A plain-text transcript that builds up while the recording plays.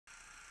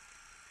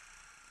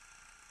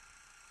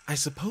I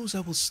suppose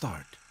I will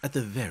start at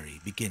the very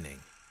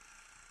beginning.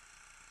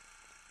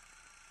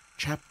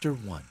 Chapter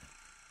 1.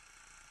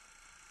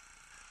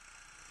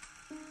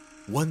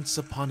 Once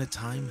upon a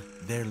time,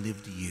 there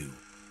lived Yu.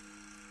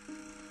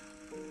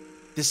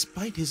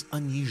 Despite his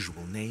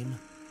unusual name,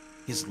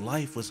 his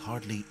life was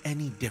hardly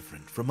any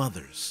different from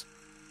others.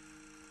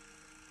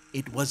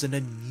 It was an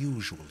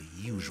unusually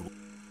usual.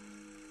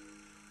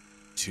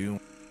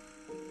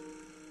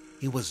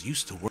 He was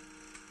used to work.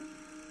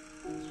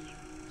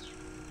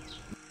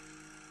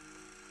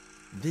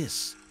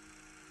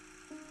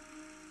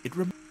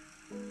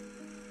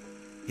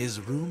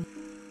 His room,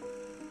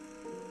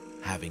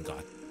 having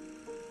got.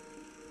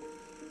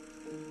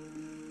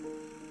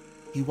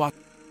 He walked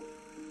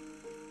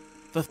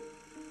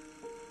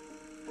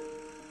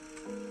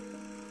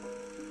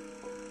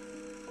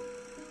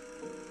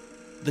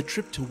the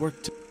trip to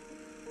work to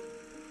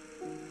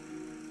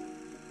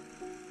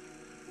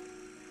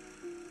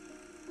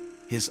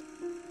his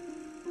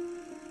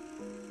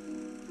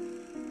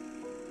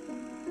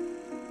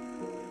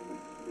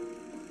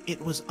it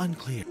was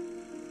unclear.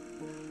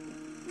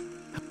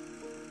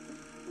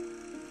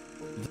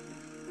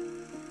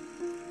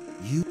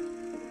 You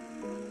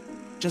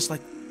just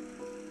like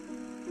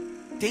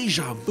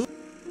deja vu.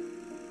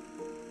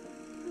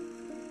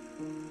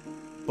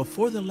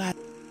 Before the last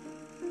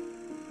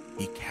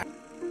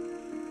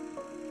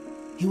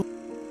you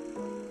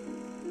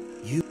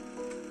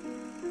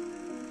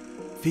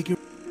figure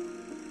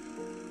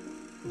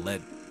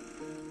led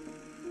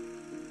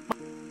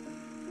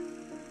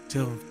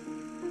to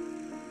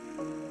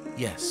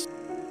yes.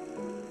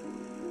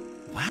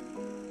 Wow.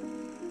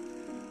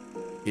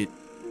 It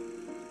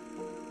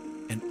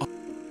and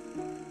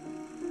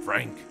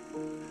Frank.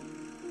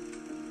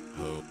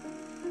 Oh.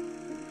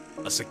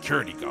 A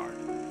security guard.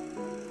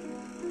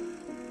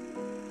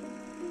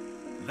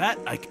 That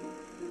I can.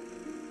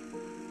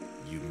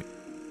 You mean?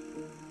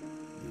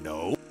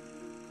 No.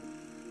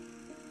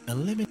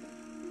 Eliminate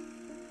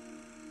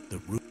the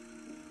room.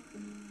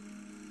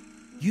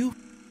 You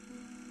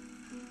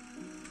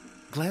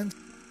glance.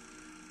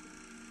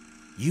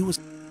 You was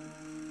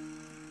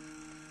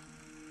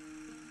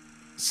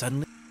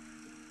suddenly.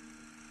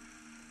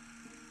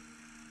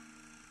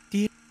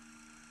 Dear.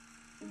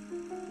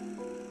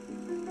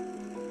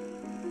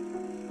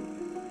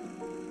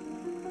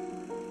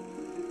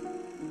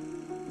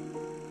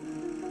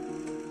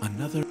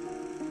 Another.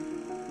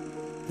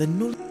 The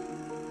null.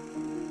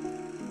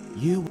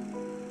 You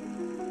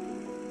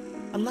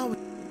allow it.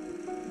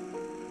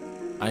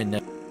 I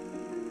never.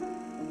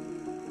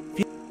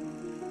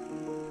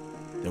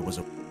 There was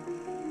a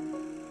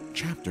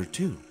chapter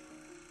 2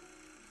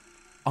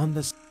 on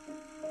this.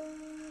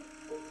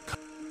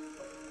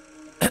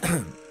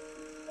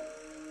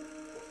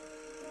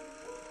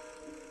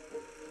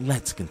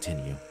 Let's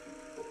continue.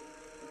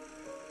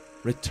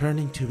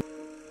 Returning to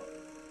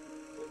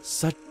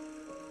such.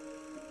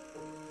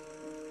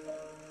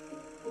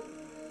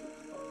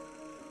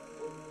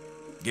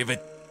 Give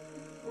it.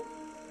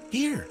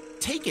 Here,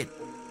 take it.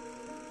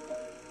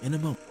 In a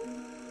moment.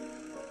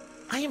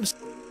 I am.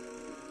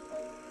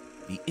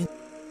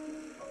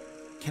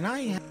 Can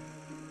I have.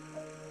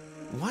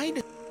 Why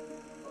did.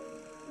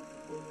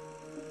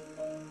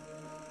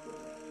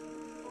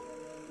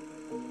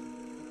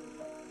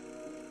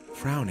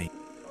 Frowning.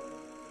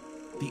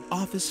 The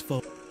office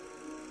phone.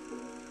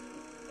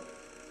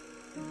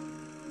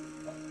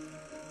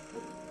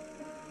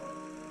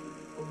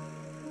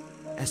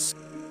 As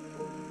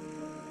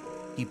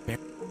he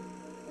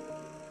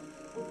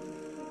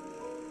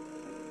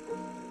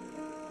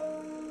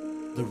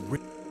the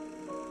ring.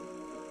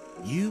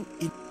 You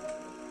in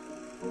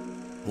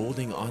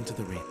holding onto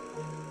the ring.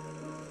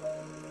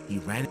 He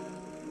ran.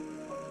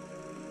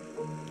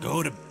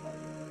 Go to.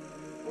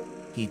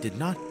 He did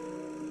not.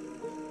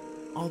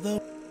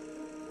 Although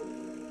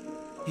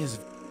his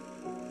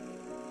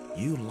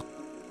you.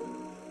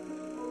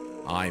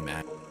 I'm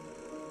at.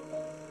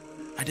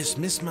 I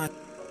dismiss my.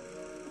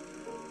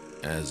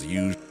 As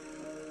usual.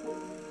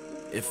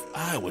 If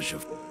I was your.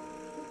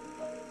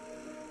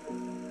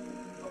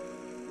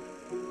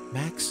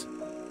 Max?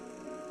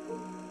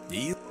 Do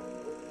you?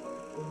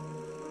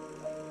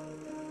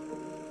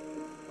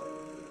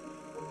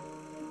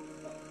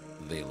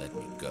 They let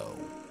me go.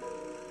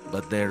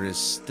 But there is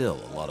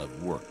still a lot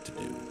of work to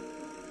do.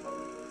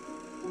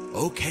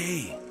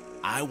 Okay,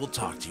 I will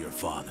talk to your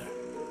father.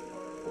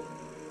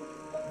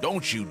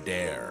 Don't you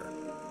dare.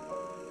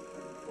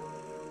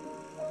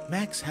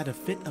 Max had a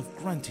fit of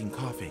grunting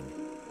coughing,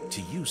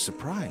 to Yu's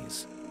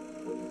surprise.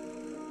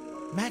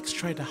 Max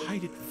tried to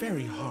hide it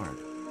very hard,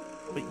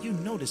 but Yu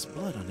noticed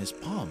blood on his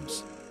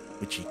palms,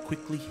 which he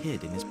quickly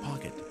hid in his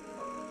pocket.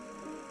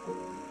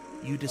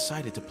 Yu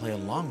decided to play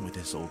along with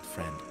his old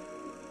friend,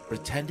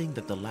 pretending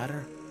that the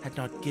latter had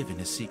not given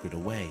his secret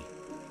away.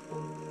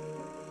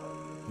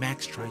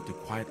 Max tried to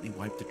quietly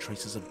wipe the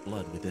traces of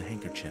blood with a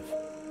handkerchief,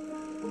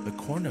 the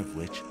corner of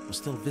which was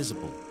still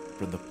visible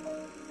from the.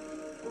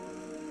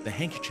 The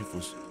handkerchief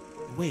was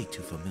way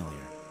too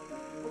familiar.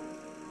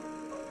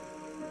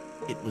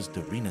 It was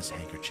Darina's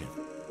handkerchief.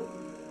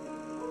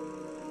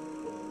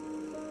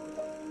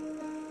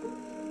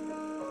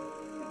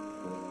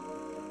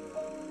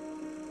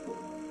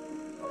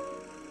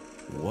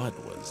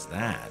 is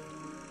that?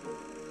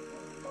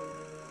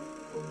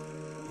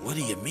 What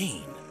do you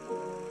mean?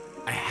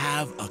 I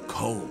have a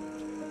cold.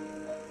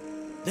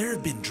 There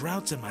have been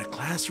droughts in my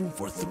classroom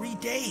for 3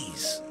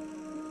 days.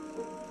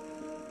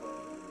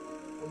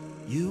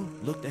 Yu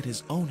looked at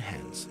his own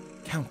hands,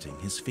 counting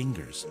his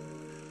fingers.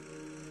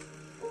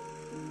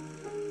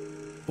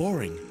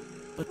 Boring,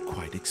 but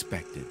quite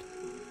expected.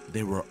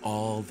 They were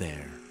all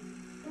there.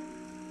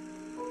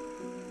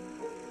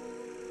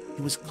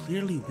 He was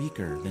clearly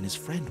weaker than his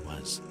friend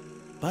was,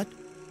 but,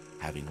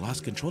 having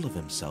lost control of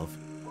himself,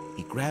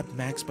 he grabbed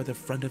Max by the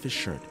front of his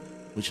shirt,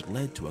 which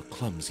led to a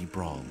clumsy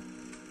brawl.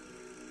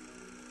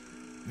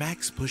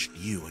 Max pushed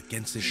Yu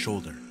against his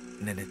shoulder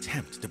in an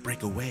attempt to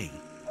break away.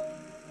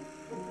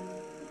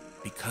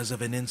 Because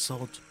of an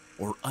insult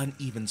or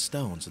uneven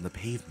stones on the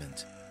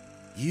pavement,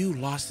 Yu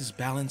lost his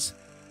balance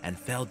and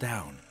fell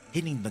down,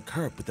 hitting the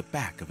curb with the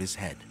back of his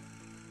head.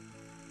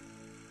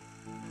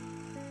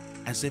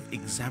 As if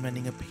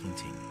examining a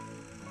painting,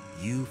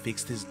 Yu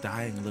fixed his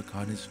dying look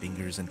on his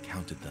fingers and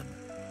counted them.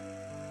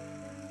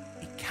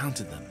 He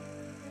counted them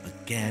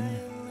again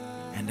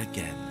and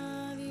again.